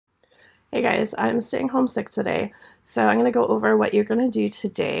Hey guys, I'm staying homesick today, so I'm going to go over what you're going to do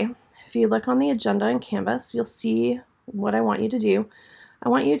today. If you look on the agenda in Canvas, you'll see what I want you to do. I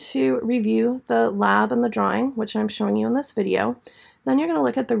want you to review the lab and the drawing, which I'm showing you in this video. Then you're going to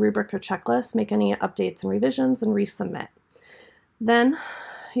look at the rubric or checklist, make any updates and revisions, and resubmit. Then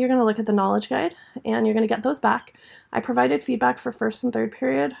you're going to look at the knowledge guide, and you're going to get those back. I provided feedback for first and third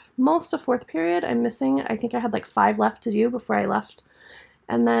period. Most of fourth period I'm missing. I think I had like 5 left to do before I left.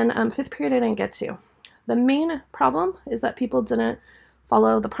 And then fifth period I didn't get to. The main problem is that people didn't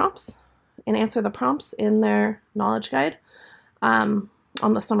follow the prompts and answer the prompts in their knowledge guide on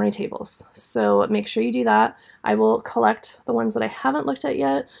the summary tables. So make sure you do that. I will collect the ones that I haven't looked at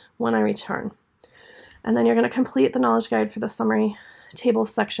yet when I return. And then you're going to complete the knowledge guide for the summary table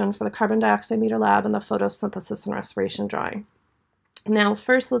section for the carbon dioxide meter lab and the photosynthesis and respiration drawing. Now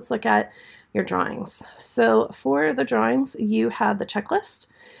first let's look at your drawings. So for the drawings you had the checklist,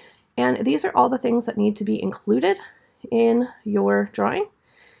 and these are all the things that need to be included in your drawing,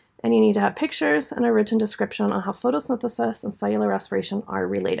 and you need to have pictures and a written description on how photosynthesis and cellular respiration are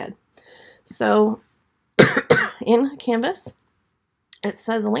related. So in Canvas it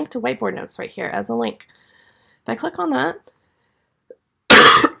says a link to whiteboard notes right here as a link. If I click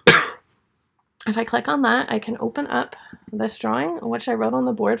on that, I can open up this drawing, which I wrote on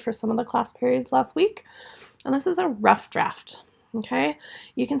the board for some of the class periods last week. And this is a rough draft, okay?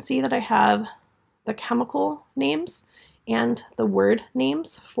 You can see that I have the chemical names and the word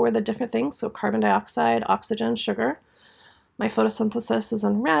names for the different things. So carbon dioxide, oxygen, sugar. My photosynthesis is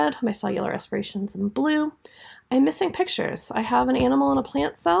in red, my cellular respiration is in blue. I'm missing pictures. I have an animal in a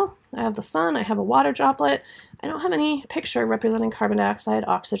plant cell, I have the sun, I have a water droplet. I don't have any picture representing carbon dioxide,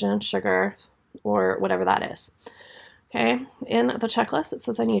 oxygen, sugar, or whatever that is. Okay, in the checklist it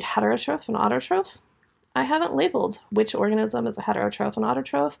says I need heterotroph and autotroph. I haven't labeled which organism is a heterotroph and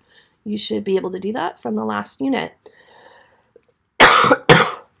autotroph. You should be able to do that from the last unit.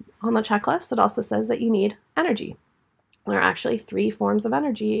 On the checklist it also says that you need energy. There are actually 3 forms of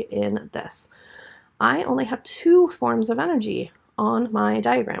energy in this. I only have 2 forms of energy on my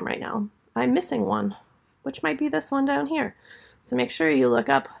diagram right now. I'm missing one, which might be this one down here. So make sure you look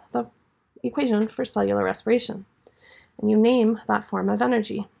up the equation for cellular respiration and you name that form of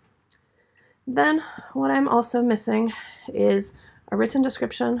energy. Then what I'm also missing is a written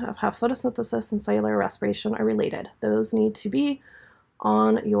description of how photosynthesis and cellular respiration are related. Those need to be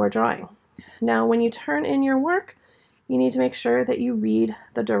on your drawing. Now when you turn in your work, you need to make sure that you read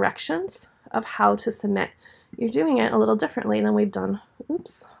the directions of how to submit. You're doing it a little differently than we've done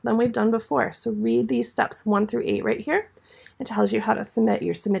before. So read these steps 1 through 8 right here. It tells you how to submit.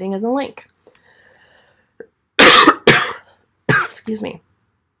 You're submitting as a link. Excuse me.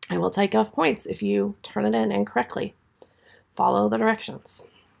 I will take off points if you turn it in incorrectly. Follow the directions.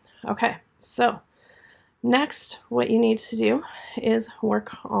 Okay, so next what you need to do is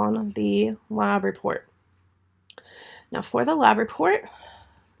work on the lab report. Now for the lab report,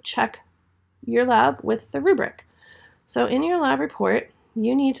 check your lab with the rubric. So in your lab report,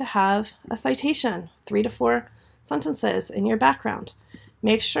 you need to have a citation, 3 to 4 sentences in your background.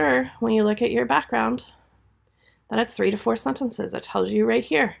 Make sure when you look at your background that it's 3 to 4 sentences. It tells you right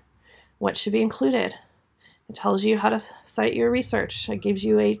here what should be included. It tells you how to cite your research. It gives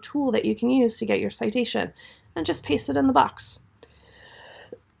you a tool that you can use to get your citation, and just paste it in the box.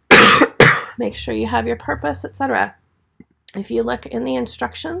 Make sure you have your purpose, etc. If you look in the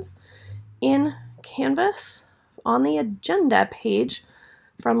instructions in Canvas on the agenda page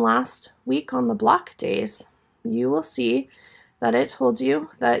from last week on the block days, you will see that it told you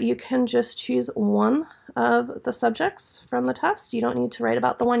that you can just choose one of the subjects from the test. You don't need to write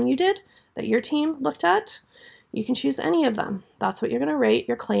about the one you did that your team looked at. You can choose any of them. That's what you're going to rate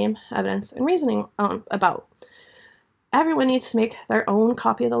your claim, evidence, and reasoning about. Everyone needs to make their own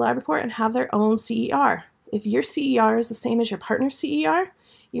copy of the lab report and have their own CER. If your CER is the same as your partner's CER,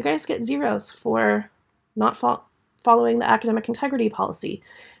 you guys get zeros for not following the academic integrity policy.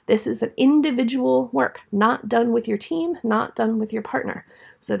 This is an individual work, not done with your team, not done with your partner.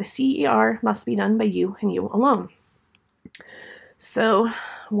 So the CER must be done by you and you alone. So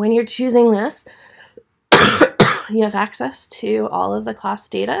when you're choosing this, you have access to all of the class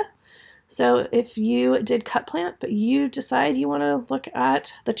data. So if you did cut plant, but you decide you want to look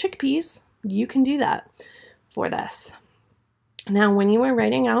at the chickpeas, you can do that for this. Now, when you are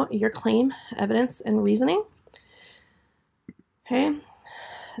writing out your claim, evidence, and reasoning, okay,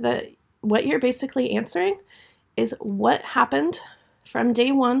 what you're basically answering is what happened from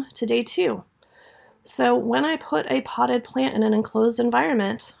day 1 to day 2. So when I put a potted plant in an enclosed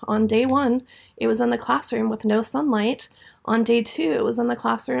environment, on day 1, it was in the classroom with no sunlight. On day 2, it was in the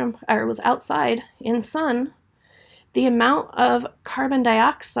classroom, or it was outside in sun. The amount of carbon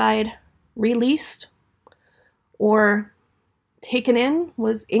dioxide released or taken in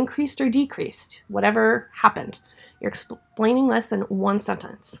was increased or decreased, whatever happened. You're explaining this in one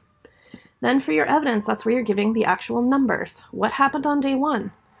sentence. Then for your evidence, that's where you're giving the actual numbers. What happened on day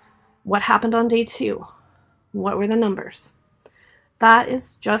 1? What happened on day 2? What were the numbers? That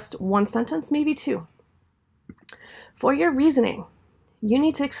is just one sentence, maybe 2. For your reasoning, you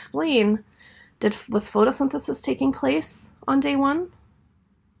need to explain, was photosynthesis taking place on day 1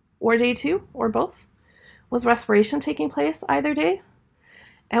 or day 2 or both? Was respiration taking place either day?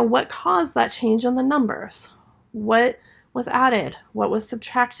 And what caused that change in the numbers? What was added? What was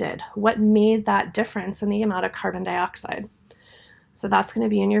subtracted? What made that difference in the amount of carbon dioxide? So that's going to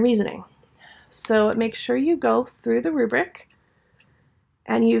be in your reasoning. So make sure you go through the rubric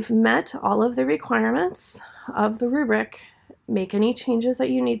and you've met all of the requirements of the rubric, make any changes that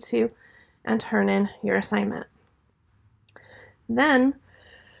you need to, and turn in your assignment. Then,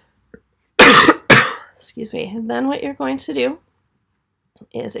 excuse me, then what you're going to do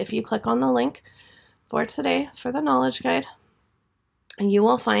is if you click on the link for today for the knowledge guide, you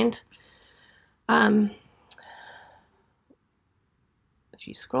will find, if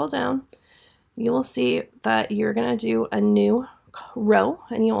you scroll down, you will see that you're going to do a new row,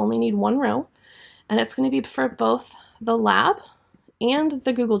 and you only need one row, and it's going to be for both the lab and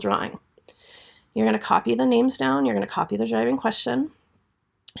the Google drawing. You're going to copy the names down, you're going to copy the driving question,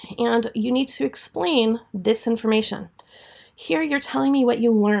 and you need to explain this information. Here you're telling me what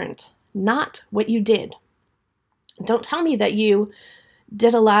you learned, not what you did. Don't tell me that you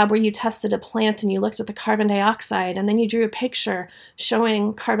did a lab where you tested a plant and you looked at the carbon dioxide and then you drew a picture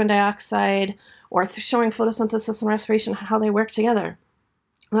showing carbon dioxide or showing photosynthesis and respiration, how they work together.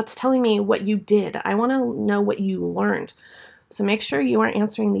 That's telling me what you did. I want to know what you learned. So make sure you are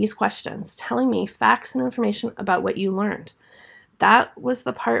answering these questions, telling me facts and information about what you learned. That was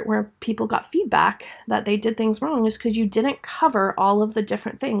the part where people got feedback that they did things wrong, is because you didn't cover all of the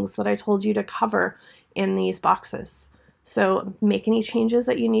different things that I told you to cover in these boxes. So make any changes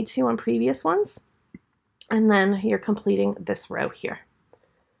that you need to on previous ones, and then you're completing this row here.